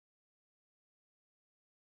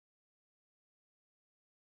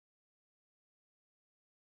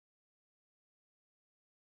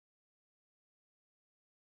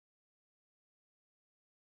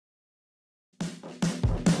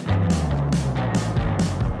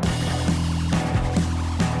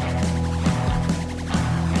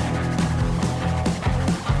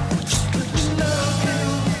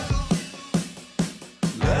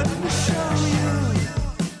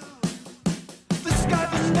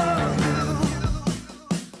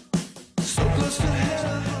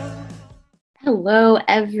Hello,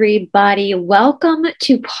 everybody. Welcome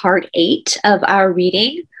to part 8 of our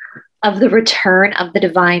reading of The Return of the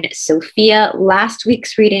Divine Sophia. Last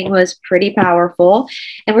week's reading was pretty powerful,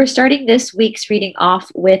 and we're starting this week's reading off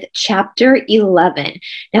with chapter 11.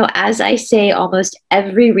 Now, as I say almost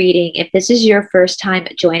every reading, if this is your first time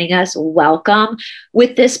joining us, welcome.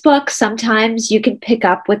 With this book, sometimes you can pick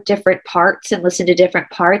up with different parts and listen to different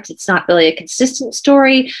parts. It's not really a consistent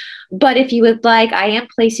story, but if you would like, I am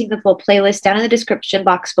placing the full playlist down in the description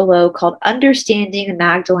box below called Understanding the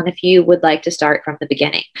Magdalene if you would like to start from the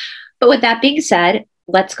beginning. But with that being said,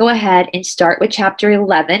 let's go ahead and start with chapter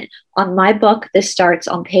 11. On my book, this starts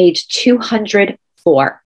on page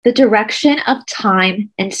 204. The Direction of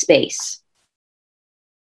Time and Space.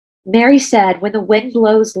 Mary said, "When the wind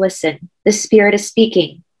blows, listen. The Spirit is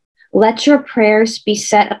speaking. Let your prayers be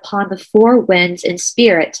set upon the four winds in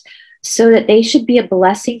spirit, so that they should be a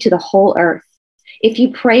blessing to the whole earth. If you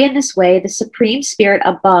pray in this way, the Supreme Spirit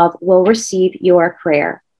above will receive your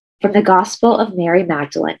prayer." From the Gospel of Mary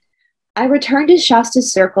Magdalene. I returned to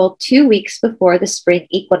Shasta's circle 2 weeks before the spring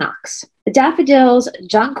equinox. The daffodils,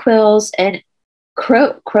 jonquils, and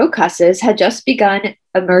crocuses had just begun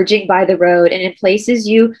emerging by the road, and in places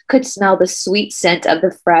you could smell the sweet scent of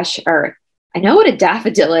the fresh earth. I know what a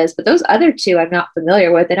daffodil is, but those other two I'm not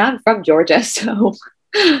familiar with, and I'm from Georgia, so...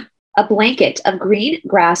 A blanket of green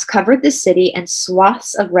grass covered the city, and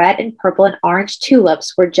swaths of red and purple and orange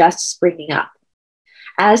tulips were just springing up.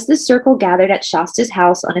 As the circle gathered at Shasta's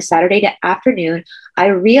house on a Saturday afternoon, I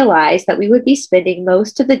realized that we would be spending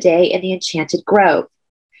most of the day in the Enchanted Grove.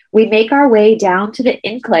 We make our way down to the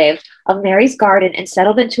enclave of Mary's garden and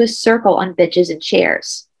settled into a circle on benches and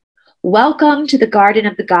chairs. "Welcome to the Garden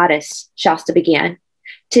of the Goddess," Shasta began.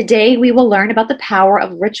 "Today we will learn about the power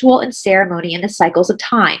of ritual and ceremony in the cycles of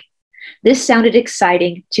time." This sounded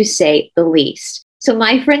exciting, to say the least. So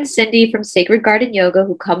my friend Cindy from Sacred Garden Yoga,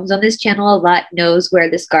 who comes on this channel a lot, knows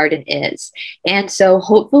where this garden is. And so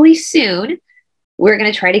hopefully soon, we're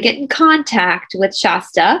going to try to get in contact with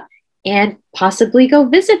Shasta and possibly go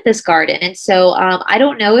visit this garden. And so I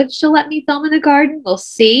don't know if she'll let me film in the garden. We'll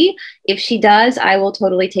see. If she does, I will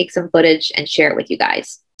totally take some footage and share it with you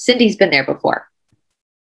guys. Cindy's been there before.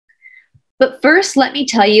 But first, let me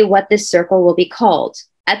tell you what this circle will be called.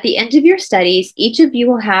 At the end of your studies, each of you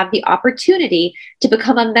will have the opportunity to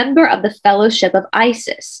become a member of the Fellowship of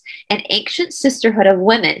Isis, an ancient sisterhood of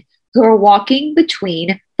women who are walking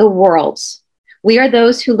between the worlds. We are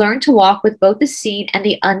those who learn to walk with both the seen and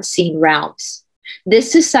the unseen realms.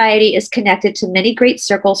 This society is connected to many great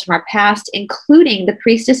circles from our past, including the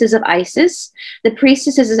Priestesses of Isis, the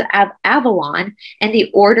Priestesses of Avalon, and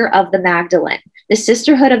the Order of the Magdalene, the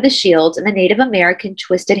Sisterhood of the Shields, and the Native American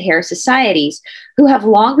Twisted Hair Societies, who have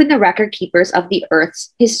long been the record keepers of the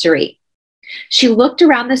Earth's history. She looked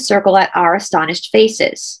around the circle at our astonished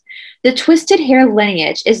faces. The Twisted Hair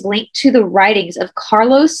lineage is linked to the writings of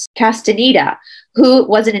Carlos Castaneda, who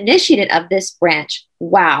was an initiate of this branch.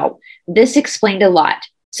 Wow, this explained a lot.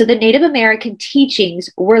 So the Native American teachings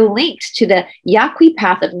were linked to the Yaqui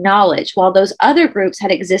path of knowledge, while those other groups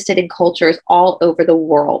had existed in cultures all over the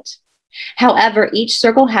world. However, each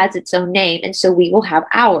circle has its own name, and so we will have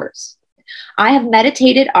ours. I have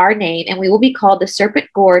meditated our name, and we will be called the Serpent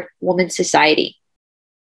Gourd Woman Society.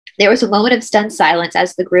 There was a moment of stunned silence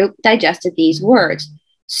as the group digested these words.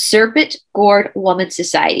 Serpent Gourd Woman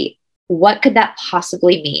Society. What could that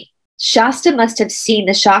possibly mean? Shasta must have seen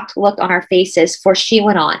the shocked look on our faces, for she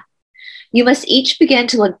went on. You must each begin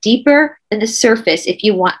to look deeper than the surface if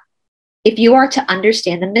you are to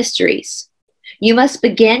understand the mysteries. You must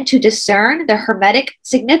begin to discern the hermetic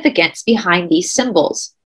significance behind these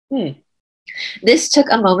symbols. This took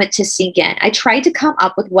a moment to sink in. I tried to come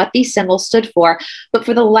up with what these symbols stood for, but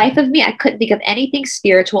for the life of me, I couldn't think of anything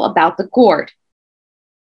spiritual about the gourd.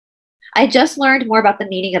 I just learned more about the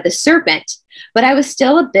meaning of the serpent, but I was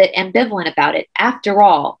still a bit ambivalent about it. After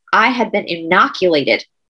all, I had been inoculated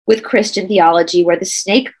with Christian theology where the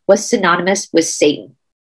snake was synonymous with Satan.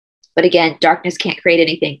 But again, darkness can't create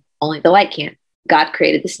anything. Only the light can. God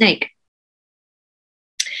created the snake.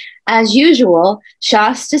 As usual,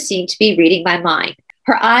 Shasta seemed to be reading my mind.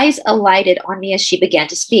 Her eyes alighted on me as she began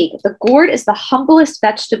to speak. The gourd is the humblest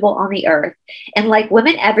vegetable on the earth, and like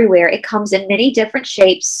women everywhere, it comes in many different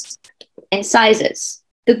shapes and sizes.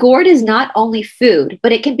 The gourd is not only food,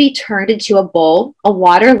 but it can be turned into a bowl, a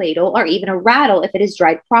water ladle, or even a rattle if it is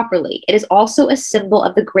dried properly. It is also a symbol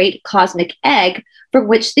of the great cosmic egg from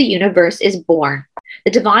which the universe is born.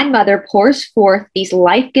 The Divine Mother pours forth these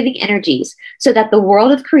life-giving energies so that the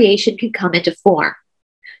world of creation can come into form.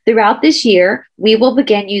 Throughout this year, we will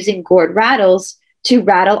begin using gourd rattles to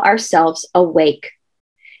rattle ourselves awake.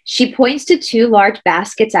 She points to two large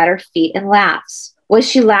baskets at her feet and laughs. Was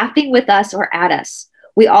she laughing with us or at us?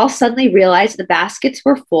 We all suddenly realized the baskets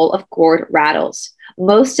were full of gourd rattles.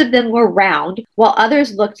 Most of them were round, while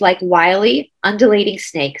others looked like wily, undulating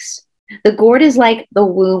snakes. The gourd is like the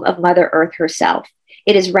womb of Mother Earth herself.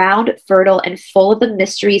 It is round, fertile, and full of the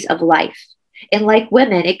mysteries of life. And like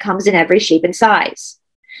women, it comes in every shape and size.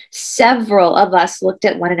 Several of us looked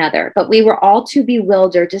at one another, but we were all too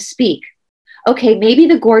bewildered to speak. Okay, maybe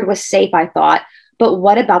the gourd was safe, I thought, but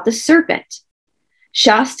what about the serpent?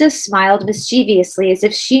 Shasta smiled mischievously as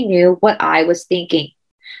if she knew what I was thinking.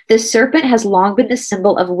 The serpent has long been the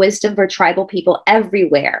symbol of wisdom for tribal people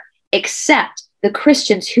everywhere, except the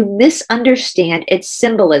Christians who misunderstand its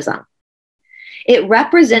symbolism. It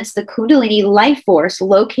represents the Kundalini life force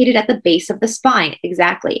located at the base of the spine,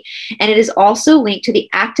 exactly, and it is also linked to the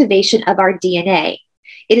activation of our DNA.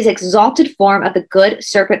 It is exalted form of the good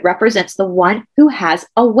serpent represents the one who has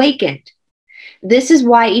awakened. This is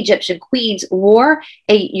why Egyptian queens wore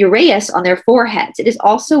a uraeus on their foreheads. It is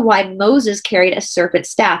also why Moses carried a serpent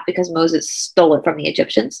staff, because Moses stole it from the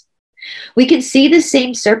Egyptians. We can see the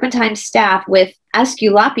same serpentine staff with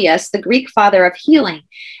Aesculapius, the Greek father of healing.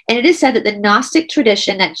 And it is said that the Gnostic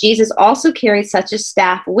tradition that Jesus also carried such a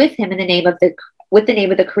staff with him in the name of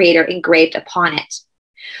the Creator engraved upon it.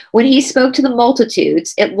 When he spoke to the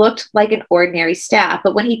multitudes, it looked like an ordinary staff,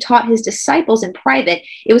 but when he taught his disciples in private,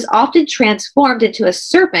 it was often transformed into a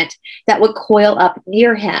serpent that would coil up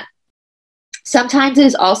near him. Sometimes it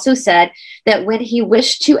is also said that when he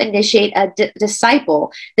wished to initiate a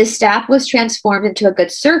disciple, the staff was transformed into a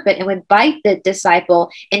good serpent and would bite the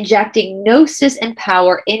disciple, injecting gnosis and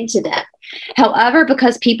power into them. However,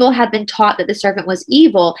 because people have been taught that the serpent was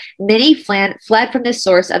evil, many fled from this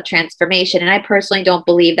source of transformation. And I personally don't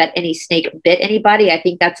believe that any snake bit anybody. I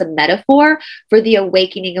think that's a metaphor for the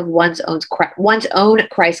awakening of one's own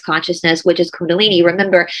Christ consciousness, which is Kundalini.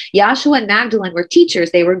 Remember, Yahshua and Magdalene were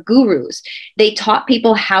teachers. They were gurus. They taught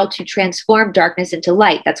people how to transform darkness into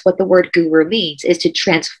light. That's what the word guru means, is to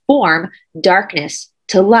transform darkness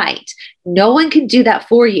to light. No one can do that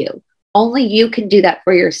for you. Only you can do that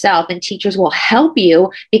for yourself, and teachers will help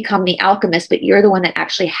you become the alchemist, but you're the one that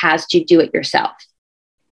actually has to do it yourself.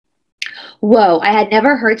 Whoa, I had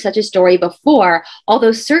never heard such a story before,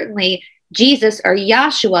 although certainly Jesus or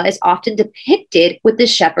Yahshua is often depicted with the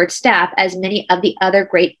shepherd's staff, as many of the other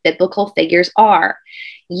great biblical figures are.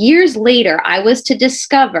 Years later, I was to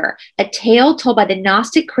discover a tale told by the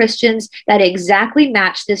Gnostic Christians that exactly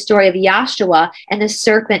matched the story of Yahshua and the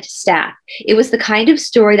serpent staff. It was the kind of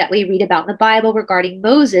story that we read about in the Bible regarding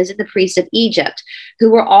Moses and the priests of Egypt, who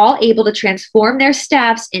were all able to transform their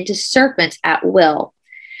staffs into serpents at will.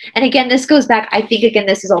 And again, this goes back, I think, again,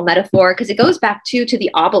 this is all metaphor, because it goes back to the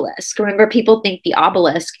obelisk. Remember, people think the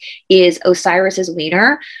obelisk is Osiris's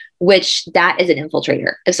wiener, which that is an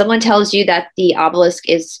infiltrator. If someone tells you that the obelisk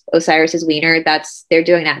is Osiris's wiener, they're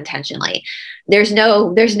doing that intentionally. There's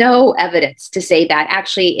no evidence to say that.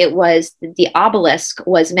 Actually, the obelisk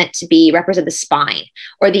was meant to represent the spine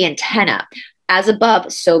or the antenna. As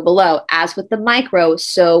above, so below. As with the macro,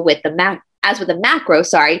 so with the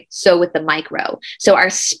micro. So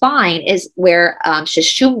our spine is where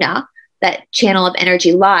Sushumna, that channel of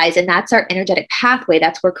energy, lies, and that's our energetic pathway.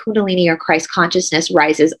 That's where Kundalini or Christ consciousness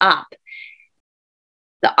rises up.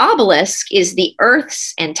 The obelisk is the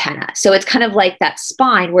Earth's antenna. So it's kind of like that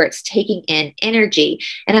spine where it's taking in energy.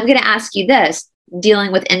 And I'm going to ask you this,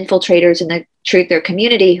 dealing with infiltrators in the truther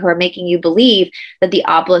community who are making you believe that the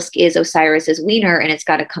obelisk is Osiris's wiener and it's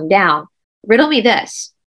got to come down. Riddle me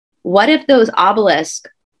this. What if those obelisks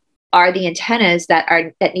are the antennas that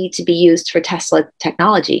need to be used for Tesla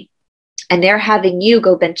technology? And they're having you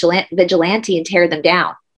go vigilante and tear them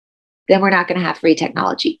down? Then we're not going to have free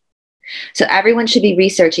technology. So everyone should be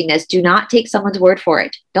researching this. Do not take someone's word for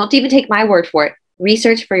it. Don't even take my word for it.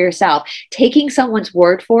 Research for yourself. Taking someone's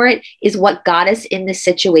word for it is what got us in this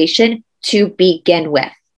situation to begin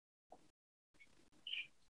with.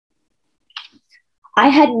 I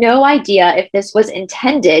had no idea if this was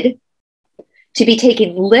intended to be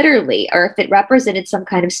taken literally or if it represented some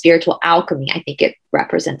kind of spiritual alchemy. I think it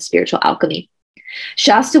represents spiritual alchemy.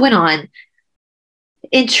 Shasta went on.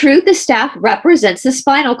 In truth, the staff represents the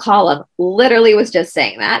spinal column. Literally was just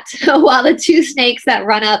saying that. While the two snakes that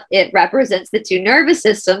run up, it represents the two nervous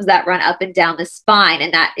systems that run up and down the spine,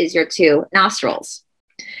 and that is your two nostrils.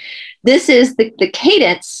 This is the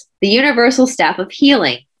cadence, the universal staff of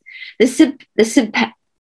healing. The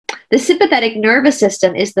sympathetic nervous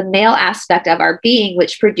system is the male aspect of our being,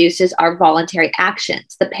 which produces our voluntary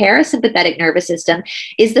actions. The parasympathetic nervous system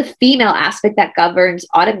is the female aspect that governs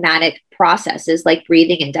automatic processes like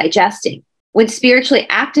breathing and digesting. When spiritually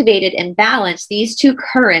activated and balanced, these two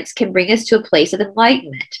currents can bring us to a place of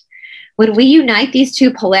enlightenment. When we unite these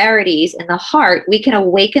two polarities in the heart, we can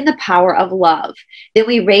awaken the power of love. Then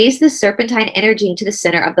we raise the serpentine energy into the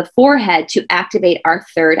center of the forehead to activate our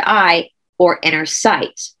third eye, or inner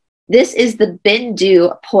sight. This is the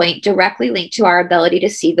Bindu point, directly linked to our ability to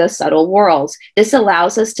see the subtle worlds. This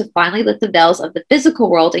allows us to finally lift the veils of the physical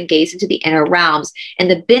world and gaze into the inner realms. And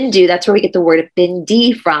the Bindu, that's where we get the word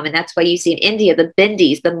Bindi from. And that's why you see in India, the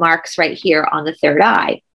Bindis, the marks right here on the third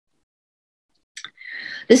eye.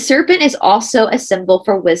 The serpent is also a symbol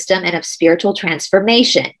for wisdom and of spiritual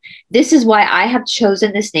transformation. This is why I have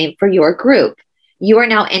chosen this name for your group. You are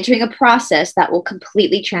now entering a process that will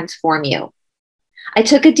completely transform you. I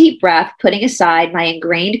took a deep breath, putting aside my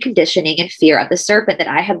ingrained conditioning and fear of the serpent that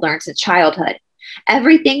I had learned since childhood.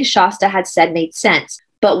 Everything Shasta had said made sense,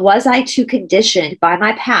 but was I too conditioned by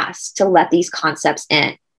my past to let these concepts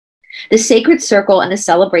in? The sacred circle and the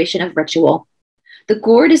celebration of ritual. The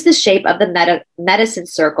gourd is the shape of the medicine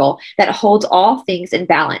circle that holds all things in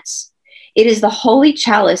balance. It is the holy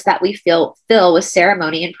chalice that we fill with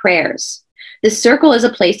ceremony and prayers. The circle is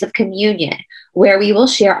a place of communion where we will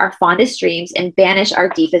share our fondest dreams and banish our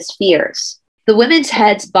deepest fears. The women's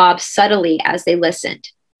heads bobbed subtly as they listened.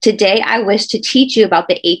 Today, I wish to teach you about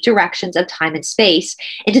the 8 directions of time and space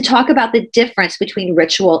and to talk about the difference between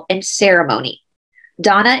ritual and ceremony.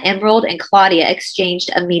 Donna, Emerald, and Claudia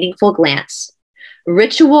exchanged a meaningful glance.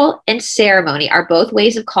 Ritual and ceremony are both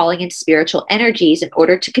ways of calling in spiritual energies in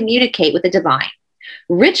order to communicate with the divine.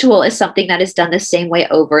 Ritual is something that is done the same way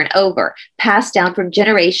over and over, passed down from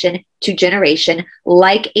generation to generation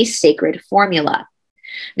like a sacred formula.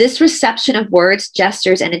 This reception of words,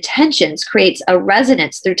 gestures, and intentions creates a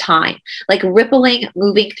resonance through time, like rippling,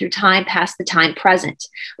 moving through time past the time present,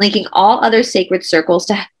 linking all other sacred circles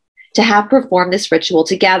to have performed this ritual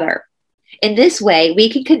together. In this way, we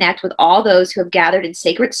can connect with all those who have gathered in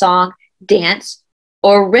sacred song, dance,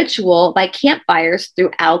 or ritual by campfires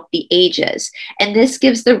throughout the ages. And this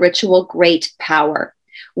gives the ritual great power.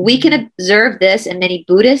 We can observe this in many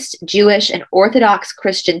Buddhist, Jewish, and Orthodox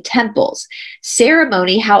Christian temples.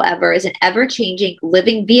 Ceremony, however, is an ever-changing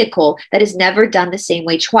living vehicle that is never done the same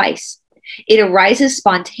way twice. It arises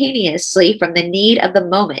spontaneously from the need of the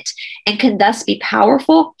moment and can thus be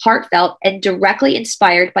powerful, heartfelt, and directly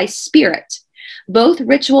inspired by spirit. Both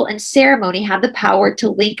ritual and ceremony have the power to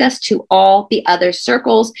link us to all the other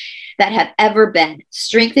circles that have ever been,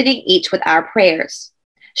 strengthening each with our prayers.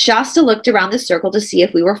 Shasta looked around the circle to see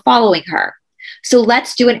if we were following her. So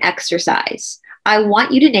let's do an exercise. I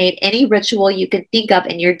want you to name any ritual you can think of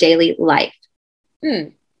in your daily life.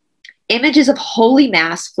 Images of Holy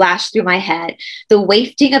Mass flashed through my head, the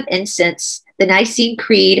wafting of incense, the Nicene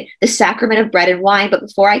Creed, the sacrament of bread and wine. But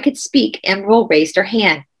before I could speak, Emerald raised her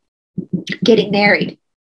hand. Getting married.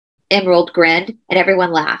 Emerald grinned, and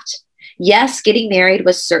everyone laughed. Yes, getting married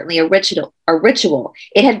was certainly a ritual.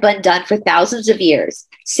 It had been done for thousands of years.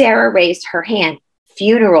 Sarah raised her hand.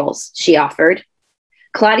 Funerals, she offered.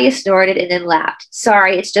 Claudia snorted and then laughed.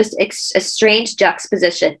 Sorry, it's just a strange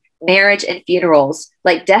juxtaposition. Marriage and funerals,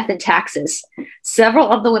 like death and taxes. Several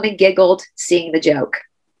of the women giggled, seeing the joke.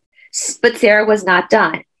 But Sarah was not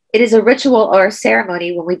done. It is a ritual or a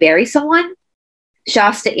ceremony when we bury someone?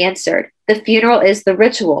 Shasta answered, the funeral is the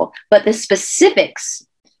ritual, but the specifics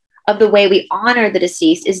of the way we honor the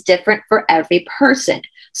deceased is different for every person.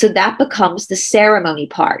 So that becomes the ceremony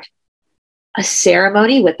part. A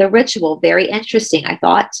ceremony with a ritual. Very interesting, I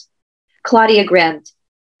thought. Claudia grinned.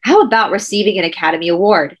 How about receiving an Academy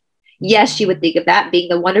Award? Yes, she would think of that, being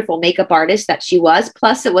the wonderful makeup artist that she was.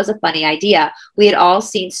 Plus, it was a funny idea. We had all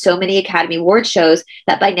seen so many Academy Award shows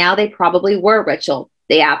that by now they probably were ritual.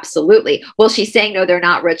 They absolutely. Well, she's saying, no, they're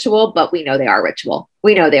not ritual, but we know they are ritual.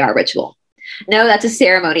 We know they are ritual. No, that's a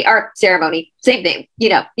ceremony. Or ceremony. Same thing. You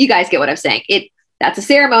know, you guys get what I'm saying. That's a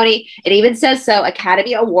ceremony. It even says so.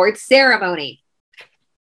 Academy Award ceremony.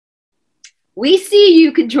 We see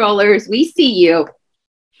you, controllers. We see you.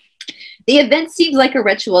 The event seems like a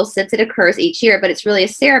ritual since it occurs each year, but it's really a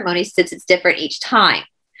ceremony since it's different each time.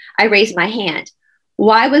 I raised my hand.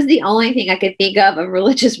 Why was the only thing I could think of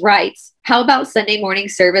religious rites? How about Sunday morning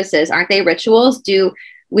services? Aren't they rituals? Do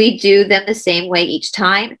we do them the same way each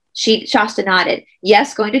time? Shasta nodded.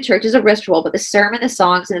 Yes, going to church is a ritual, but the sermon, the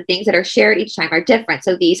songs, and the things that are shared each time are different.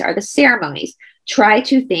 So these are the ceremonies. Try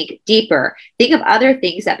to think deeper. Think of other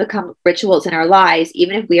things that become rituals in our lives,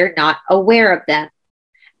 even if we are not aware of them.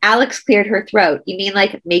 Alex cleared her throat. You mean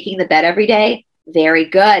like making the bed every day? Very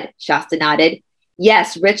good, Shasta nodded.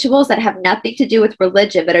 Yes, rituals that have nothing to do with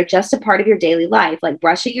religion, but are just a part of your daily life, like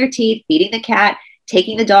brushing your teeth, feeding the cat,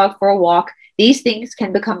 taking the dog for a walk. These things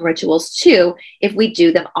can become rituals too if we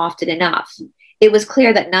do them often enough. It was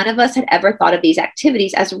clear that none of us had ever thought of these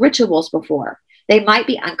activities as rituals before. They might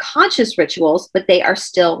be unconscious rituals, but they are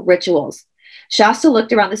still rituals. Shasta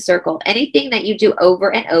looked around the circle. Anything that you do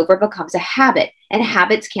over and over becomes a habit, and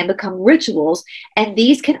habits can become rituals, and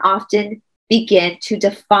these can often begin to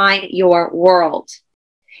define your world.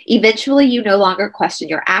 Eventually, you no longer question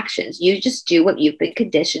your actions. You just do what you've been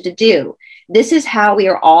conditioned to do. This is how we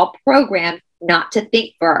are all programmed not to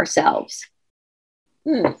think for ourselves.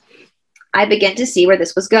 I began to see where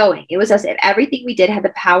this was going. It was as if everything we did had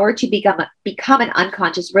the power to become an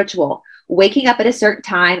unconscious ritual. Waking up at a certain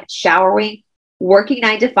time, showering, working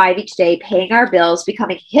 9 to 5 each day, paying our bills,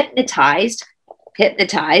 becoming hypnotized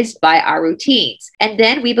by our routines. And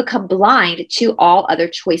then we become blind to all other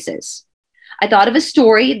choices. I thought of a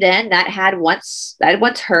story then that I had once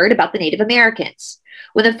heard about the Native Americans.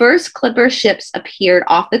 When the first clipper ships appeared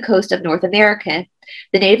off the coast of North America,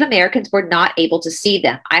 the Native Americans were not able to see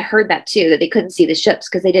them. I heard that too, that they couldn't see the ships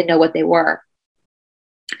because they didn't know what they were.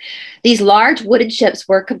 These large wooden ships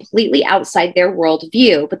were completely outside their world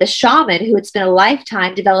view, but the shaman, who had spent a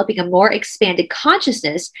lifetime developing a more expanded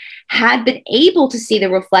consciousness, had been able to see the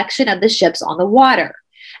reflection of the ships on the water.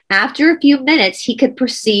 After a few minutes, he could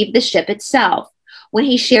perceive the ship itself. When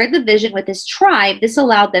he shared the vision with his tribe, this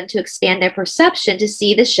allowed them to expand their perception to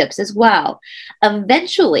see the ships as well.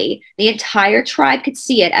 Eventually, the entire tribe could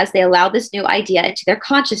see it as they allowed this new idea into their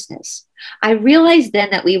consciousness. I realized then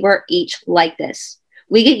that we were each like this.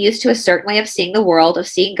 We get used to a certain way of seeing the world, of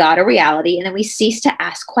seeing God or reality, and then we cease to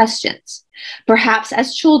ask questions. Perhaps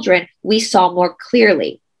as children, we saw more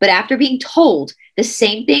clearly, but after being told the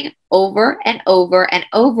same thing over and over and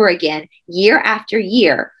over again, year after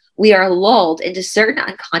year, we are lulled into certain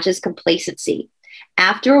unconscious complacency.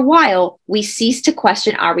 After a while, we cease to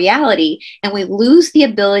question our reality, and we lose the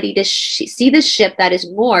ability to see the ship that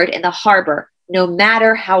is moored in the harbor, no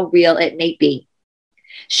matter how real it may be.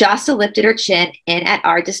 Shasta lifted her chin in at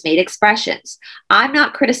our dismayed expressions. I'm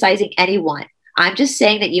not criticizing anyone. I'm just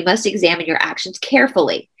saying that you must examine your actions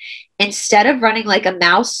carefully. Instead of running like a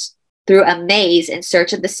mouse through a maze in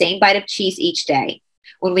search of the same bite of cheese each day.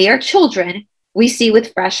 When we are children, we see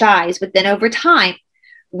with fresh eyes, but then over time,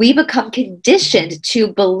 we become conditioned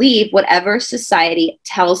to believe whatever society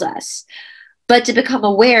tells us. But to become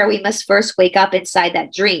aware, we must first wake up inside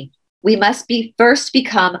that dream. We must first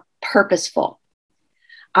become purposeful.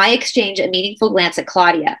 I exchanged a meaningful glance at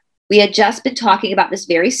Claudia. We had just been talking about this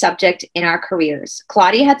very subject in our careers.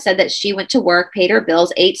 Claudia had said that she went to work, paid her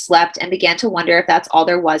bills, ate, slept, and began to wonder if that's all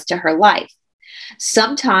there was to her life.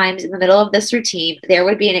 Sometimes in the middle of this routine, there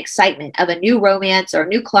would be an excitement of a new romance or a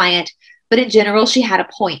new client, but in general, she had a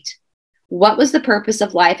point. What was the purpose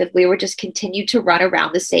of life if we were just continued to run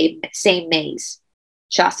around the same maze?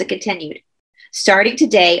 Shasta continued. Starting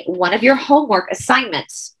today, one of your homework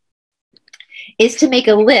assignments is to make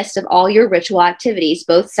a list of all your ritual activities,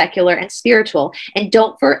 both secular and spiritual, and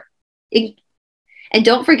don't forget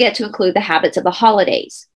to include the habits of the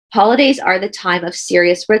holidays. Holidays are the time of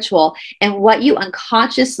serious ritual, and what you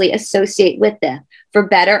unconsciously associate with them, for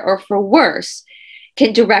better or for worse,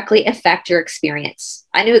 can directly affect your experience.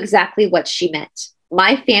 I knew exactly what she meant.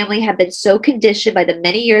 My family had been so conditioned by the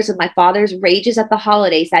many years of my father's rages at the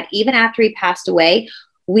holidays that even after he passed away,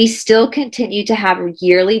 we still continued to have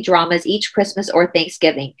yearly dramas each Christmas or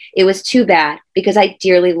Thanksgiving. It was too bad because I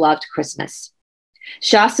dearly loved Christmas.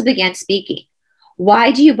 Shasta began speaking.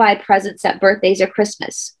 Why do you buy presents at birthdays or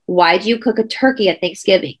Christmas? Why do you cook a turkey at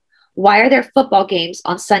Thanksgiving? Why are there football games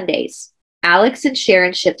on Sundays? Alex and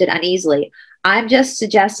Sharon shifted uneasily. I'm just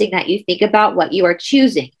suggesting that you think about what you are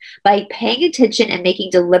choosing. By paying attention and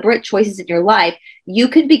making deliberate choices in your life, you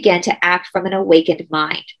can begin to act from an awakened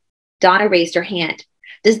mind. Donna raised her hand.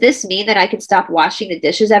 Does this mean that I can stop washing the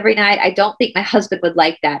dishes every night? I don't think my husband would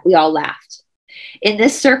like that. We all laughed. In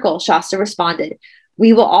this circle, Shasta responded,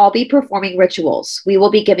 we will all be performing rituals. We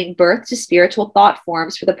will be giving birth to spiritual thought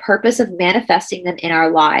forms for the purpose of manifesting them in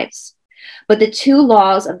our lives. But the two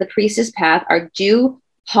laws of the priestess path are do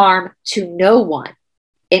harm to no one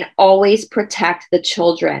and always protect the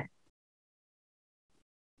children.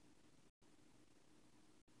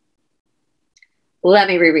 Let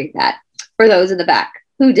me reread that for those in the back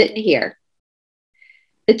who didn't hear.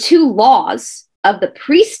 The two laws of the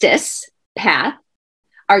priestess path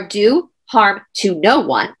are do harm to no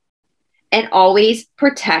one and always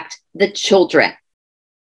protect the children.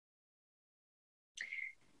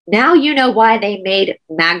 Now you know why they made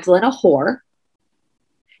Magdalene a whore.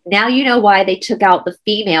 Now you know why they took out the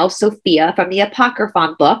female Sophia from the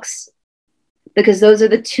Apocryphon books, because those are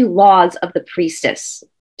the two laws of the priestess.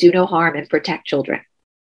 Do no harm and protect children.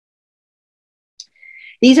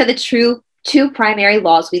 These are the two primary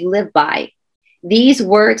laws we live by. These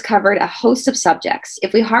words covered a host of subjects.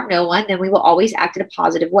 If we harm no one, then we will always act in a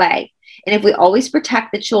positive way. And if we always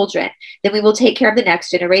protect the children, then we will take care of the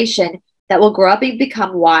next generation that will grow up and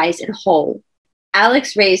become wise and whole.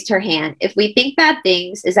 Alex raised her hand. If we think bad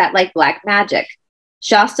things, is that like black magic?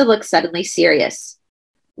 Shasta looked suddenly serious.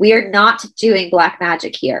 We are not doing black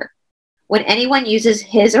magic here. When anyone uses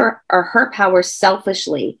his or her powers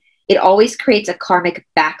selfishly, it always creates a karmic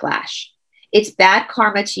backlash. It's bad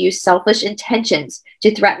karma to use selfish intentions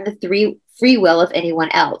to threaten the free will of anyone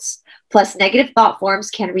else. Plus, negative thought forms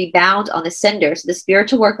can rebound on the sender. So the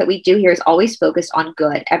spiritual work that we do here is always focused on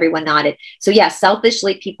good. Everyone nodded. So yes,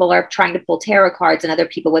 selfishly, people are trying to pull tarot cards on other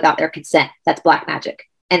people without their consent. That's black magic.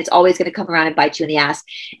 And it's always going to come around and bite you in the ass.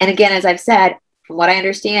 And again, as I've said, from what I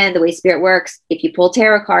understand, the way spirit works, if you pull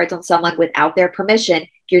tarot cards on someone without their permission,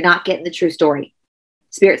 you're not getting the true story.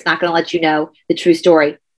 Spirit's not going to let you know the true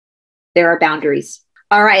story. There are boundaries.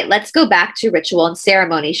 All right, let's go back to ritual and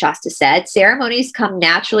ceremony, Shasta said. Ceremonies come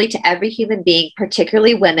naturally to every human being,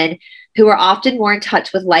 particularly women, who are often more in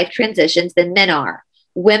touch with life transitions than men are.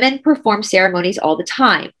 Women perform ceremonies all the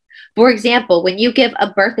time. For example, when you give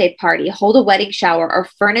a birthday party, hold a wedding shower, or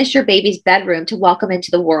furnish your baby's bedroom to welcome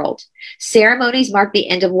into the world. Ceremonies mark the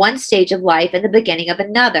end of one stage of life and the beginning of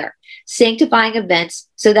another, sanctifying events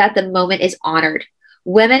so that the moment is honored.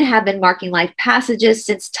 Women have been marking life passages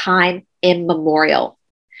since time immemorial.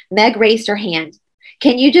 Meg raised her hand.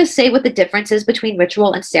 Can you just say what the difference is between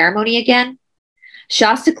ritual and ceremony again?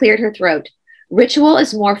 Shasta cleared her throat. Ritual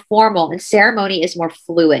is more formal and ceremony is more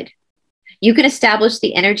fluid. You can establish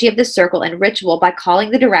the energy of the circle in ritual by calling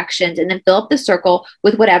the directions and then fill up the circle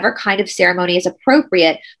with whatever kind of ceremony is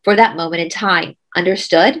appropriate for that moment in time.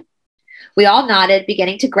 Understood? We all nodded,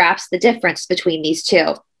 beginning to grasp the difference between these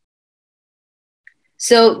two.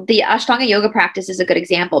 So the Ashtanga yoga practice is a good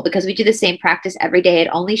example because we do the same practice every day. It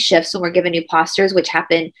only shifts when we're given new postures, which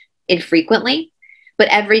happen infrequently. But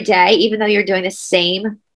every day, even though you're doing the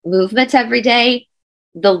same movements every day,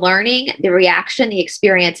 the learning, the reaction, the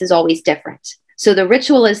experience is always different. So the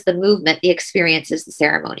ritual is the movement, the experience is the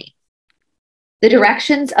ceremony. The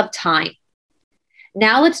directions of time.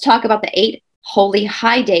 Now let's talk about the 8 holy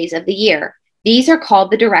high days of the year. These are called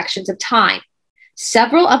the directions of time.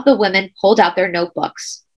 Several of the women pulled out their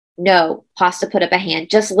notebooks. No, Pasta put up a hand.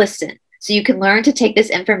 Just listen so you can learn to take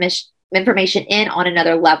this information in on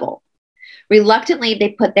another level. Reluctantly, they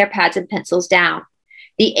put their pads and pencils down.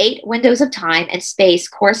 The 8 windows of time and space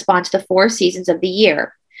correspond to the 4 seasons of the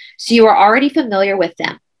year, so you are already familiar with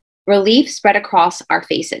them. Relief spread across our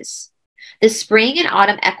faces. The spring and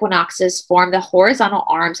autumn equinoxes form the horizontal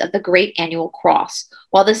arms of the great annual cross,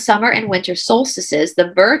 while the summer and winter solstices,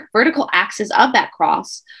 the vertical axis of that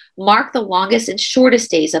cross, mark the longest and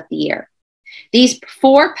shortest days of the year. These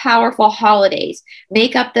 4 powerful holidays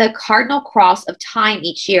make up the cardinal cross of time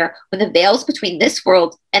each year when the veils between this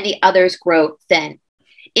world and the others grow thin.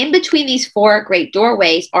 In between these 4 great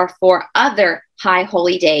doorways are 4 other high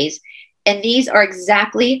holy days, and these are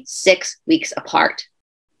exactly 6 weeks apart.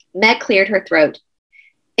 Meg cleared her throat.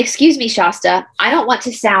 Excuse me, Shasta, I don't want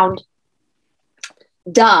to sound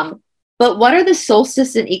dumb, but what are the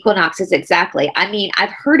solstices and equinoxes exactly? I mean,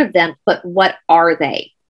 I've heard of them, but what are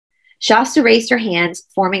they? Shasta raised her hands,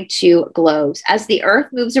 forming 2 globes. As the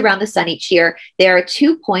Earth moves around the sun each year, there are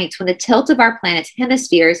 2 points when the tilt of our planet's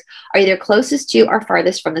hemispheres are either closest to or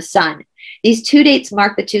farthest from the sun. These 2 dates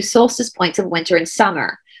mark the 2 solstice points of winter and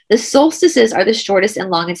summer. The solstices are the shortest and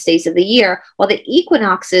longest days of the year, while the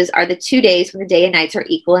equinoxes are the 2 days when the day and nights are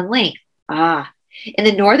equal in length. In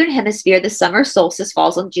the northern hemisphere, the summer solstice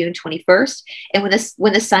falls on June 21st, and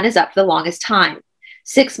when the sun is up for the longest time.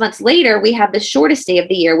 6 months later, we have the shortest day of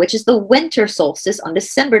the year, which is the winter solstice on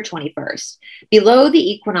December 21st. Below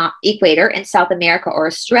the equator in South America or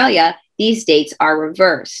Australia, these dates are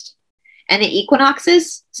reversed. And the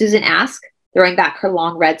equinoxes? Susan asked, throwing back her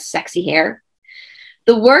long red sexy hair.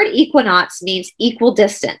 The word equinox means equal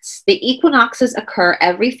distance. The equinoxes occur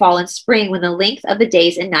every fall and spring when the length of the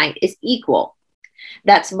days and night is equal.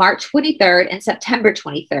 That's March 23rd and September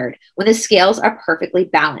 23rd, when the scales are perfectly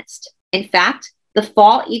balanced. In fact, the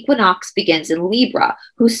fall equinox begins in Libra,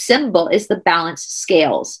 whose symbol is the balanced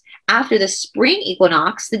scales. After the spring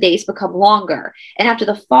equinox, the days become longer, and after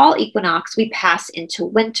the fall equinox, we pass into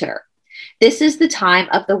winter. This is the time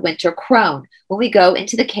of the winter crone, when we go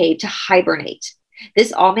into the cave to hibernate.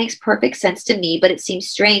 This all makes perfect sense to me, but it seems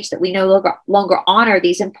strange that we no longer honor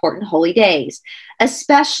these important holy days,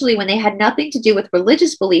 especially when they had nothing to do with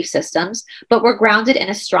religious belief systems, but were grounded in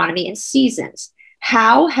astronomy and seasons.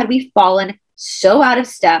 How had we fallen so out of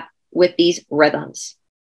step with these rhythms?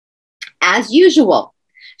 As usual,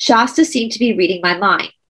 Shasta seemed to be reading my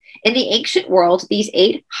mind. In the ancient world, these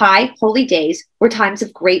 8 high holy days were times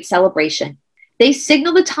of great celebration. They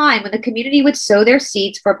signaled the time when the community would sow their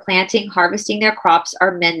seeds for planting, harvesting their crops,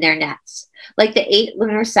 or mend their nets. Like the 8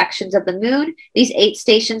 lunar sections of the moon, these 8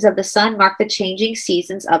 stations of the sun mark the changing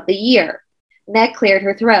seasons of the year. Meg cleared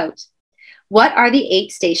her throat. What are the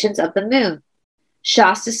 8 stations of the moon?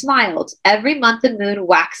 Shasta smiled. Every month the moon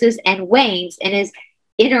waxes and wanes, and his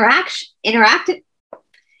interaction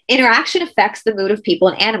affects the mood of people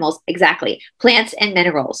and animals. Exactly. Plants and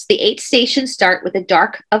minerals. The 8 stations start with the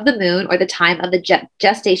dark of the moon, or the time of the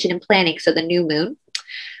gestation and planning, so the new moon.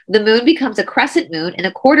 The moon becomes a crescent moon and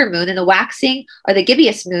a quarter moon, and the waxing or the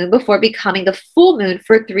gibbous moon before becoming the full moon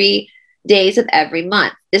for 3 days of every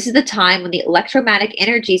month. This is the time when the electromagnetic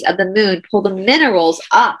energies of the moon pull the minerals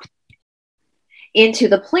up into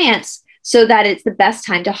the plants, so that it's the best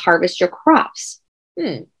time to harvest your crops.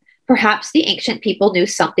 Perhaps the ancient people knew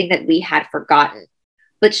something that we had forgotten.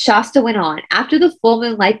 But Shasta went on. After the full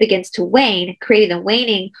moon light begins to wane, creating the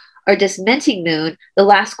waning or dismenting moon, the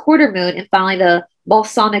last quarter moon, and finally the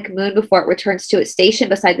balsamic moon before it returns to its station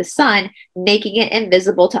beside the sun, making it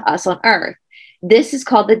invisible to us on Earth. This is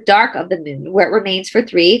called the dark of the moon, where it remains for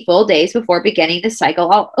 3 full days before beginning the cycle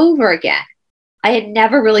all over again. I had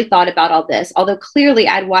never really thought about all this, although clearly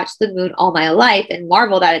I'd watched the moon all my life and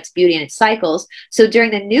marveled at its beauty and its cycles. So during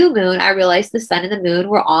the new moon, I realized the sun and the moon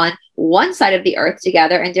were on one side of the earth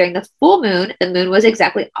together, and during the full moon, the moon was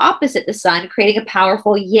exactly opposite the sun, creating a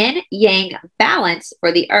powerful yin-yang balance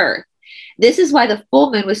for the earth. This is why the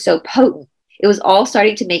full moon was so potent. It was all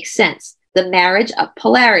starting to make sense, the marriage of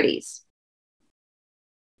polarities.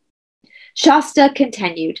 Shasta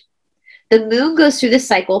continued. The moon goes through the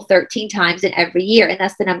cycle 13 times in every year, and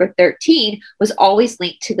thus the number 13 was always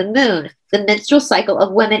linked to the moon, the menstrual cycle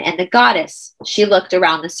of women and the goddess. She looked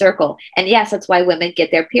around the circle. And yes, that's why women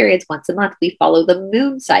get their periods once a month. We follow the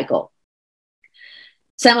moon cycle.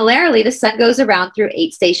 Similarly, the sun goes around through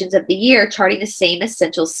 8 stations of the year, charting the same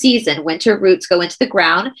essential season. Winter roots go into the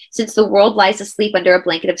ground. Since the world lies asleep under a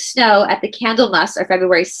blanket of snow, at the Candlemas, or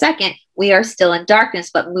February 2nd, we are still in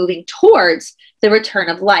darkness, but moving towards the return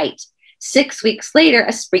of light. 6 weeks later,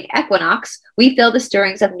 a spring equinox, we feel the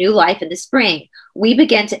stirrings of new life in the spring. We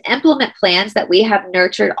begin to implement plans that we have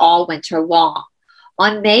nurtured all winter long.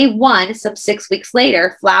 On May 1, some 6 weeks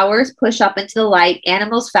later, flowers push up into the light,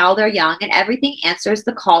 animals fowl their young, and everything answers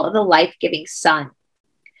the call of the life-giving sun.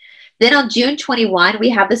 Then on June 21, we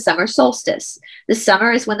have the summer solstice. The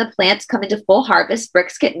summer is when the plants come into full harvest,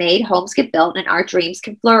 bricks get made, homes get built, and our dreams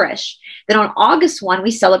can flourish. Then on August 1, we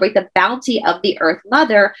celebrate the bounty of the Earth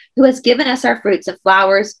Mother, who has given us our fruits and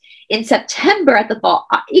flowers. In September, at the fall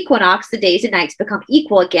equinox, the days and nights become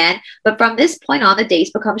equal again, but from this point on, the days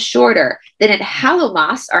become shorter. Then at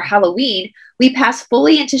Hallowmas, or Halloween, we pass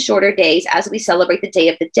fully into shorter days as we celebrate the Day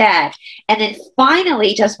of the Dead. And then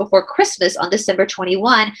finally, just before Christmas on December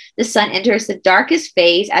 21, the sun enters the darkest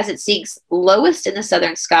phase as it sinks lowest in the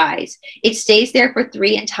southern skies. It stays there for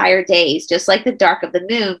 3 entire days, just like the dark of the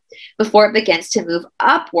moon, before it begins to move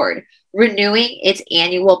upward, renewing its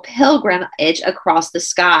annual pilgrimage across the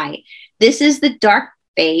sky. This is the dark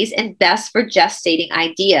phase and best for gestating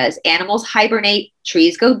ideas. Animals hibernate,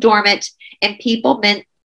 trees go dormant, and people mend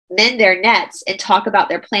their nets and talk about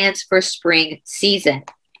their plans for spring season.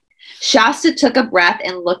 Shasta took a breath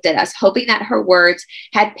and looked at us, hoping that her words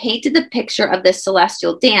had painted the picture of this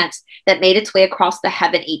celestial dance that made its way across the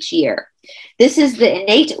heaven each year. This is the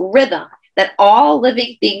innate rhythm that all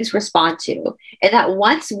living things respond to, and that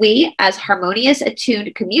once we, as harmonious,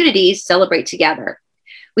 attuned communities, celebrate together.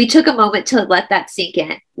 We took a moment to let that sink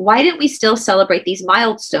in. Why didn't we still celebrate these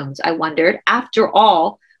milestones, I wondered. After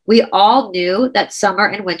all, we all knew that summer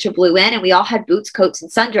and winter blew in, and we all had boots, coats, and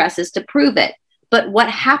sundresses to prove it. But what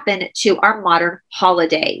happened to our modern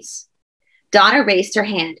holidays? Donna raised her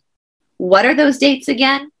hand. What are those dates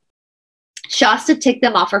again? Shasta ticked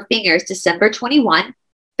them off her fingers. December 21,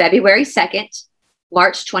 February 2nd,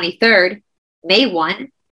 March 23rd, May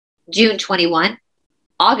 1, June 21,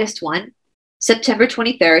 August 1, September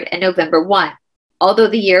 23rd, and November 1. Although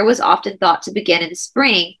the year was often thought to begin in the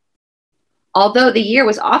spring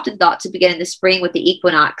with the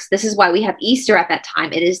equinox, this is why we have Easter at that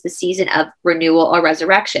time. It is the season of renewal or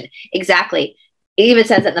resurrection. Exactly. It even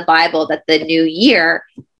says in the Bible that the new year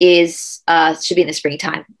should be in the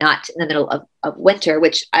springtime, not in the middle of winter,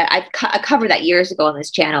 which I covered that years ago on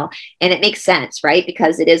this channel. And it makes sense, right?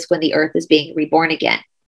 Because it is when the earth is being reborn again.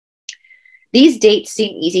 These dates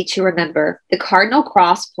seem easy to remember. The cardinal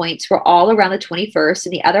cross points were all around the 21st,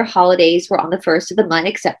 and the other holidays were on the 1st of the month,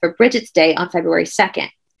 except for Bridget's Day on February 2nd.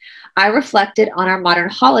 I reflected on our modern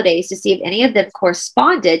holidays to see if any of them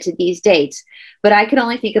corresponded to these dates, but I could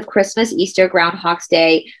only think of Christmas, Easter, Groundhog's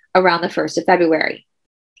Day around the 1st of February.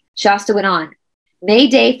 Shasta went on. May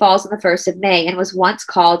Day falls on the 1st of May and was once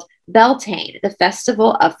called Beltane, the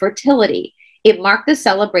festival of fertility. It marked the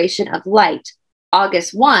celebration of light.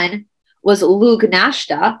 August 1 was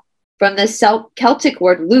Lugnashta, from the Celtic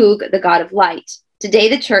word Lug, the god of light. Today,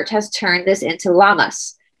 the church has turned this into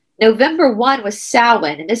Lammas. November 1 was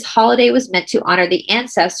Samhain, and this holiday was meant to honor the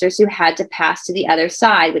ancestors who had to pass to the other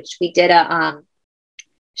side, which we did a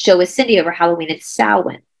show with Cindy over Halloween. It's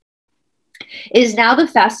Samhain. It is now the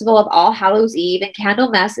festival of All Hallows Eve, and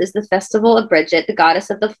Candlemas is the festival of Bridget, the goddess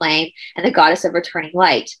of the flame and the goddess of returning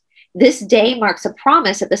light. This day marks a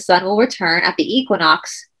promise that the sun will return at the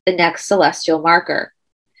equinox, the next celestial marker.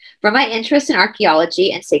 From my interest in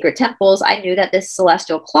archaeology and sacred temples, I knew that this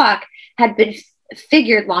celestial clock had been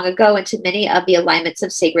figured long ago into many of the alignments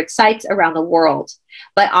of sacred sites around the world.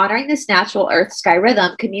 By honoring this natural earth-sky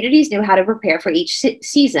rhythm, communities knew how to prepare for each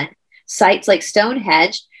season. Sites like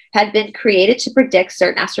Stonehenge had been created to predict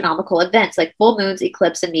certain astronomical events like full moons,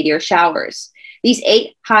 eclipse, and meteor showers. These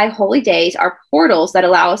 8 high holy days are portals that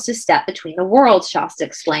allow us to step between the worlds, Shasta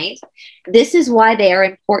explained. This is why they are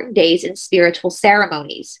important days in spiritual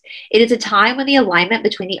ceremonies. It is a time when the alignment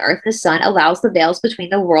between the earth and the sun allows the veils between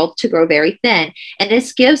the worlds to grow very thin, and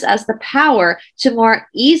this gives us the power to more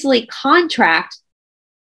easily contact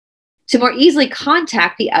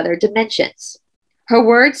the other dimensions. Her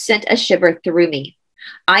words sent a shiver through me.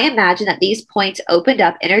 I imagine that these points opened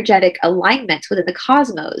up energetic alignments within the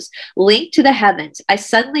cosmos, linked to the heavens. I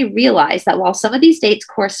suddenly realized that while some of these dates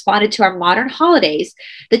corresponded to our modern holidays,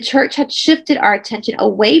 the church had shifted our attention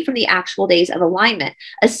away from the actual days of alignment,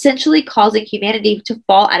 essentially causing humanity to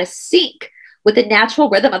fall out of sync with the natural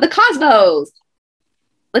rhythm of the cosmos.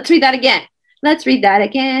 Let's read that again.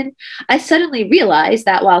 I suddenly realized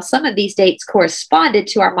that while some of these dates corresponded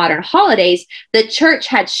to our modern holidays, the church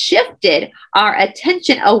had shifted our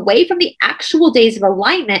attention away from the actual days of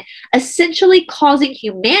alignment, essentially causing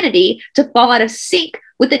humanity to fall out of sync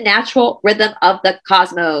with the natural rhythm of the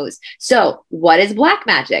cosmos. So, what is black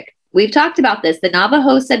magic? We've talked about this. The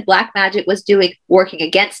Navajo said black magic was working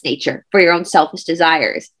against nature for your own selfish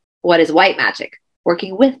desires. What is white magic?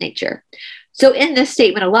 Working with nature. So in this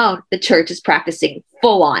statement alone, the church is practicing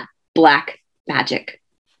full-on black magic.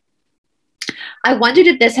 I wondered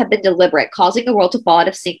if this had been deliberate, causing the world to fall out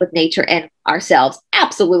of sync with nature and ourselves.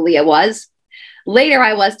 Absolutely it was. Later,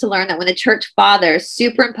 I was to learn that when the church fathers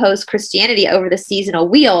superimposed Christianity over the seasonal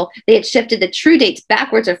wheel, they had shifted the true dates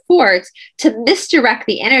backwards or forwards to misdirect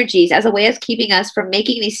the energies as a way of keeping us from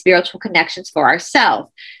making these spiritual connections for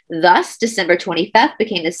ourselves. Thus, December 25th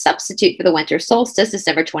became the substitute for the winter solstice,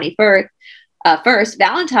 December 21st.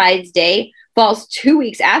 Valentine's Day falls 2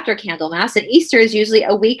 weeks after Candlemas, and Easter is usually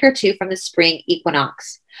a week or two from the spring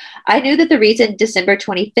equinox. I knew that the reason December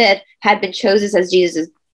 25th had been chosen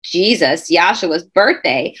as Yahshua's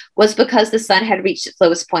birthday, was because the sun had reached its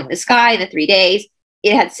lowest point in the sky in the 3 days.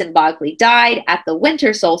 It had symbolically died at the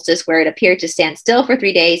winter solstice, where it appeared to stand still for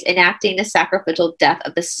 3 days, enacting the sacrificial death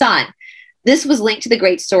of the sun. This was linked to the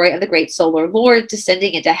great story of the great solar lord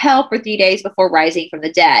descending into hell for 3 days before rising from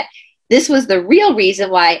the dead. This was the real reason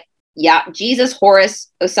why Jesus,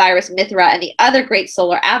 Horus, Osiris, Mithra, and the other great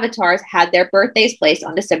solar avatars had their birthdays placed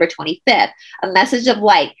on December 25th, a message of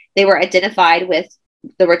light. They were identified with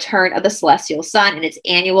the return of the celestial sun and its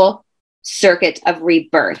annual circuit of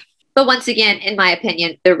rebirth. But once again, in my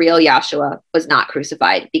opinion, the real Yahshua was not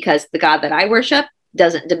crucified, because the God that I worship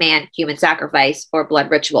doesn't demand human sacrifice or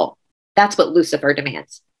blood ritual. That's what Lucifer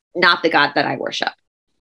demands, not the God that I worship.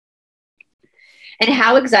 And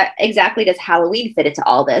how exactly does Halloween fit into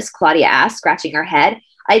all this? Claudia asked, scratching her head.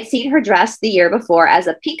 I'd seen her dressed the year before as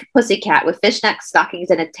a pink pussycat with fishnet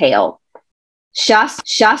stockings and a tail.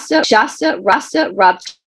 Rasta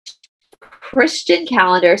rubbed Christian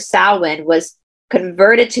calendar. Samhain was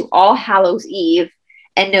converted to All Hallows Eve,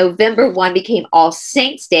 and November 1 became All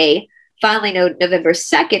Saints Day. Finally, November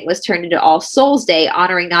 2nd was turned into All Souls Day,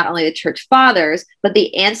 honoring not only the church fathers, but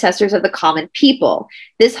the ancestors of the common people.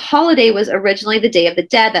 This holiday was originally the Day of the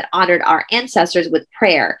Dead that honored our ancestors with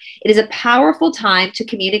prayer. It is a powerful time to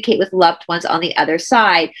communicate with loved ones on the other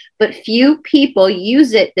side, but few people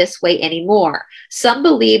use it this way anymore. Some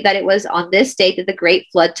believe that it was on this date that the Great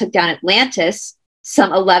Flood took down Atlantis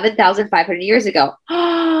some 11,500 years ago.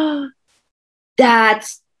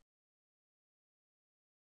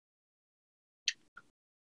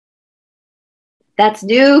 That's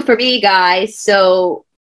new for me, guys. So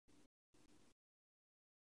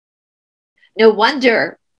no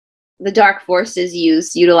wonder the dark forces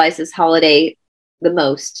utilize this holiday the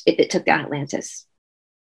most if it took down Atlantis.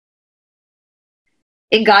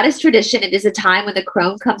 In goddess tradition, it is a time when the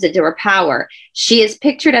crone comes into her power. She is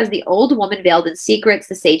pictured as the old woman veiled in secrets,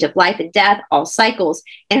 the sage of life and death, all cycles.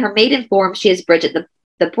 In her maiden form, she is Bridget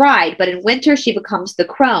the bride, but in winter, she becomes the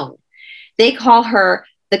crone. They call her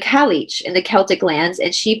the Cailleach in the Celtic lands,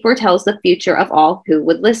 and she foretells the future of all who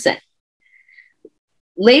would listen.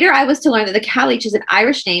 Later, I was to learn that the Cailleach is an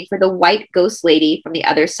Irish name for the white ghost lady from the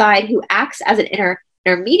other side who acts as an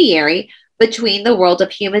intermediary between the world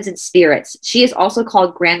of humans and spirits. She is also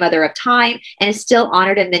called Grandmother of Time and is still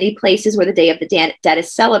honored in many places where the Day of the Dead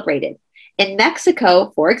is celebrated. In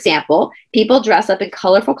Mexico, for example, people dress up in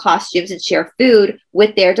colorful costumes and share food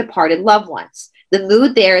with their departed loved ones. The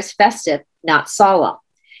mood there is festive, not solemn.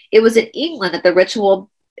 It was in England that the ritual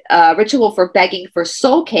for begging for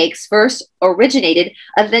soul cakes first originated,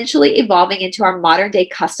 eventually evolving into our modern day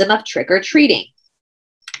custom of trick-or-treating.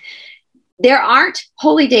 There aren't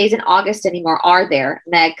holy days in August anymore, are there?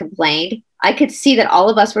 Meg complained. I could see that all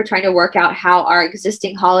of us were trying to work out how our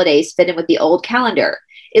existing holidays fit in with the old calendar.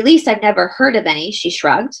 At least I've never heard of any, she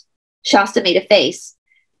shrugged. Shasta made a face.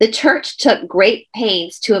 The church took great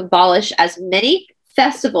pains to abolish as many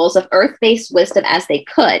festivals of earth-based wisdom as they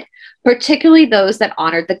could, particularly those that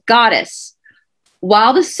honored the goddess.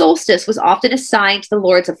 While the solstice was often assigned to the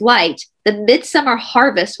lords of light, the midsummer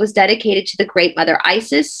harvest was dedicated to the great mother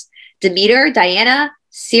Isis, Demeter, Diana,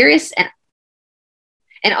 Ceres,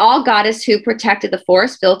 and all goddess who protected the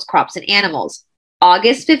forest, fields, crops, and animals.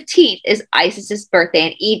 August 15th is Isis's birthday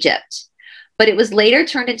in Egypt, but it was later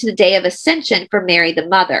turned into the Day of Ascension for Mary the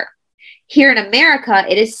Mother. Here in America,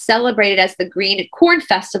 it is celebrated as the Green Corn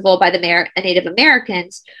Festival by the Native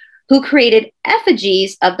Americans who created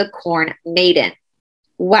effigies of the Corn Maiden.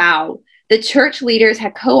 Wow. The church leaders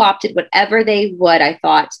had co-opted whatever they would, I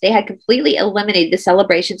thought. They had completely eliminated the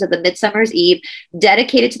celebrations of the Midsummer's Eve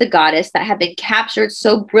dedicated to the goddess that had been captured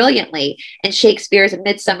so brilliantly in Shakespeare's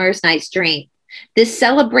Midsummer's Night's Dream. This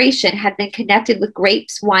celebration had been connected with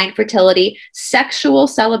grapes, wine, fertility, sexual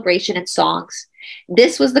celebration, and songs.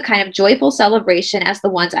 This was the kind of joyful celebration as the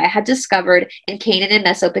ones I had discovered in Canaan and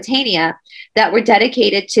Mesopotamia that were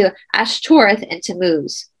dedicated to Ashtoreth and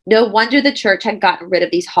Tammuz. No wonder the church had gotten rid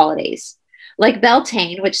of these holidays. Like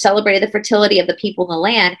Beltane, which celebrated the fertility of the people in the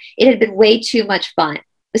land, it had been way too much fun.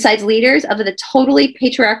 Besides, leaders of the totally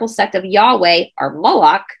patriarchal sect of Yahweh, or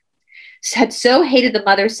Moloch, had so hated the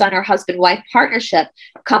mother-son or husband-wife partnership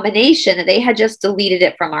combination that they had just deleted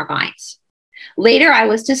it from our minds. Later, I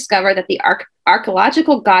was to discover that the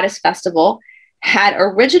archaeological goddess festival had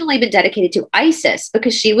originally been dedicated to Isis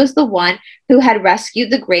because she was the one who had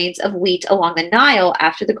rescued the grains of wheat along the Nile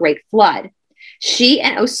after the Great Flood. She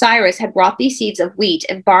and Osiris had brought these seeds of wheat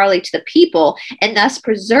and barley to the people and thus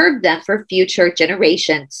preserved them for future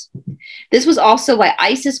generations. This was also why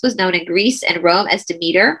Isis was known in Greece and Rome as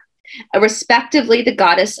Demeter, respectively the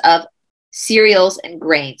goddess of cereals and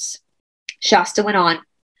grains. Shasta went on.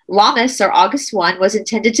 Lammas, or August 1, was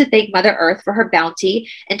intended to thank Mother Earth for her bounty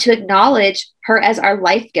and to acknowledge her as our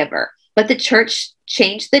life giver. But the church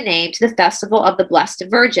changed the name to the Festival of the Blessed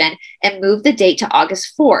Virgin and moved the date to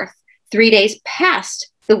August 4th, 3 days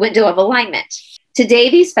past the window of alignment. Today,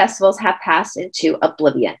 these festivals have passed into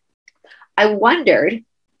oblivion. I wondered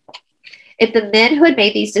if the men who had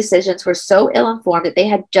made these decisions were so ill-informed that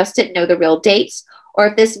they just didn't know the real dates, or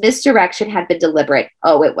if this misdirection had been deliberate.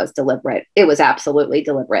 Oh, it was deliberate. It was absolutely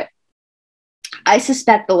deliberate. I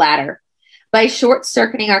suspect the latter. By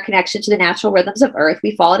short-circuiting our connection to the natural rhythms of Earth,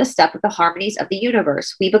 we fall out of step with the harmonies of the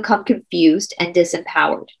universe. We become confused and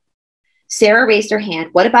disempowered. Sarah raised her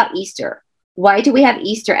hand. What about Easter? Why do we have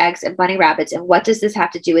Easter eggs and bunny rabbits, and what does this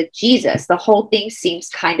have to do with Jesus? The whole thing seems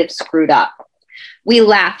kind of screwed up. We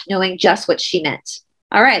laughed, knowing just what she meant.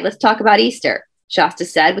 All right, let's talk about Easter, Shasta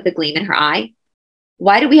said with a gleam in her eye.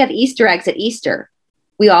 Why do we have Easter eggs at Easter?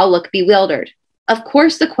 We all looked bewildered. Of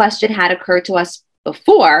course, the question had occurred to us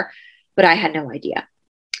before, but I had no idea.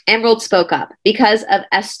 Emerald spoke up. Because of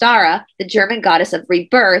Astara, the German goddess of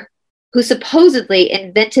rebirth, who supposedly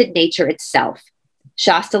invented nature itself.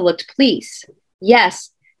 Shasta looked pleased. Yes,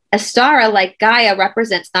 Astara, like Gaia,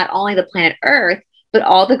 represents not only the planet Earth, but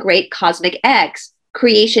all the great cosmic eggs.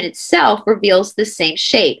 Creation itself reveals the same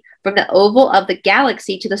shape, from the oval of the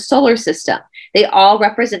galaxy to the solar system. They all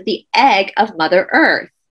represent the egg of Mother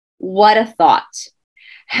Earth. What a thought.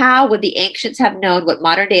 How would the ancients have known what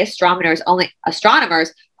modern-day astronomers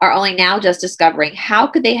are only now just discovering? How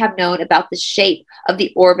could they have known about the shape of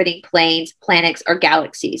the orbiting planes, planets, or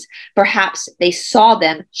galaxies? Perhaps they saw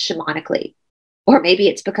them shamanically. Or maybe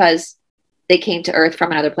it's because they came to Earth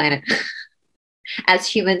from another planet, as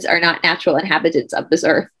humans are not natural inhabitants of this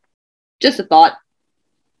Earth. Just a thought.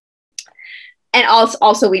 And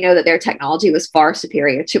also we know that their technology was far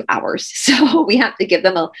superior to ours. So we have to give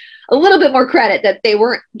them a little bit more credit that they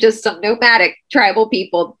weren't just some nomadic tribal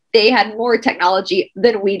people. They had more technology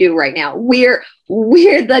than we do right now. We're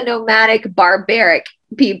the nomadic barbaric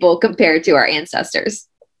people compared to our ancestors.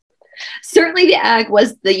 Certainly the egg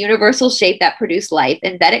was the universal shape that produced life.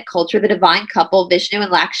 In Vedic culture, the divine couple, Vishnu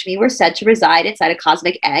and Lakshmi, were said to reside inside a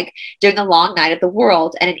cosmic egg during the long night of the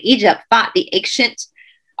world. And in Egypt, Thoth, the ancient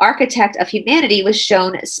architect of humanity, was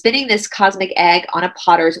shown spinning this cosmic egg on a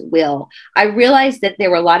potter's wheel. I realized that there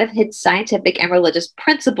were a lot of hidden scientific and religious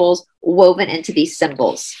principles woven into these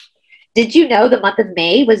symbols. Did you know the month of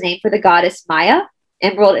May was named for the goddess Maya?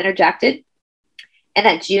 Emerald interjected. And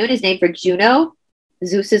that June is named for Juno,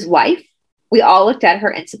 Zeus's wife? We all looked at her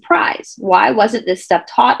in surprise. Why wasn't this stuff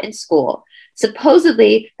taught in school?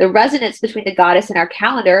 Supposedly, the resonance between the goddess and our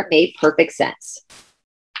calendar made perfect sense.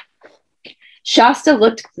 Shasta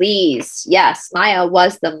looked pleased. Yes, Maya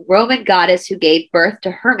was the Roman goddess who gave birth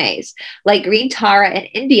to Hermes. Like green Tara in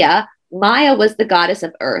India, Maya was the goddess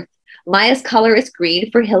of earth. Maya's color is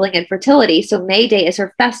green for healing and fertility, so May Day is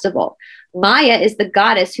her festival. Maya is the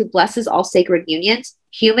goddess who blesses all sacred unions,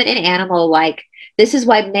 human and animal alike. This is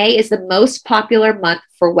why May is the most popular month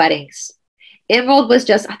for weddings. Emerald was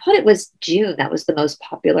I thought it was June that was the most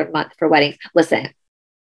popular month for weddings. Listen, if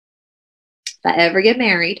I ever get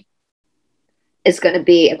married, it's going to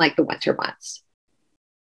be in like the winter months.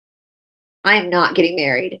 I am not getting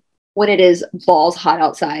married when it is balls hot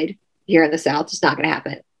outside here in the South. It's not going to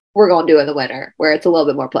happen. We're going to do it in the winter where it's a little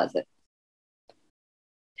bit more pleasant.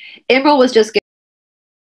 Emerald was just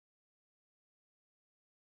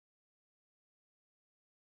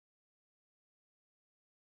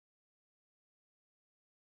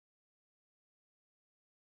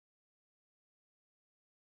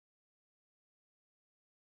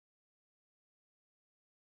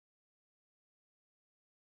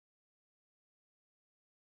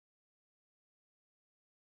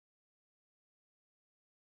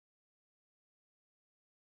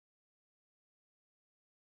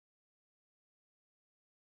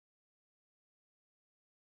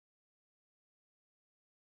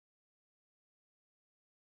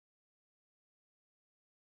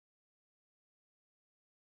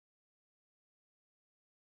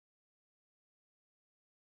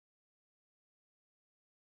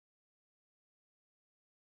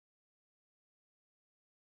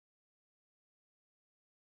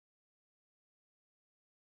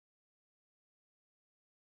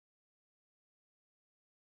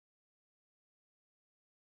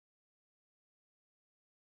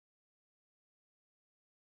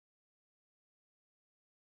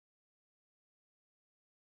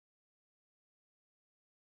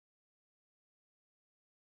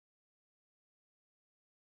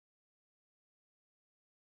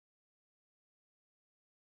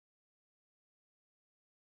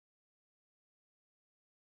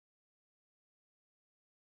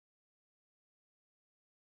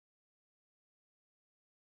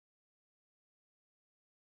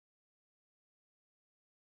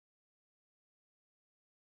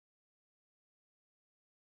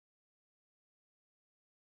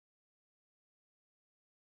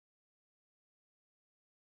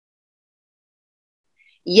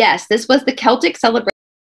yes, this was the Celtic celebration.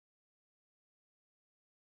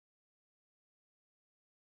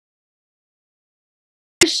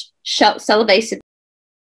 Celebration.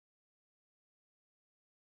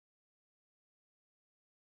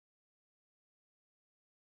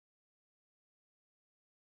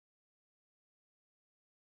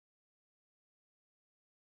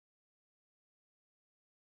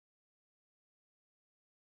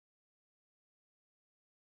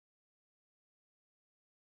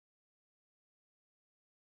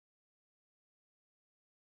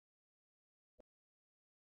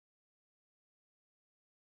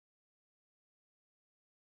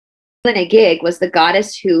 A gig was the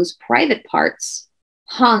goddess whose private parts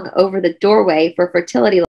hung over the doorway for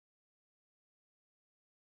fertility.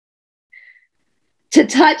 To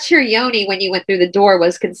touch her yoni when you went through the door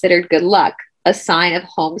was considered good luck, a sign of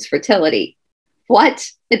home's fertility. What?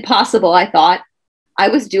 Impossible, I thought. I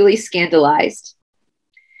was duly scandalized.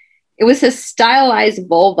 It was a stylized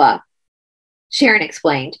vulva, Sharon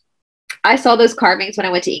explained. I saw those carvings when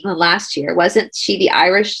I went to England last year. Wasn't she the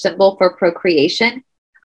Irish symbol for procreation?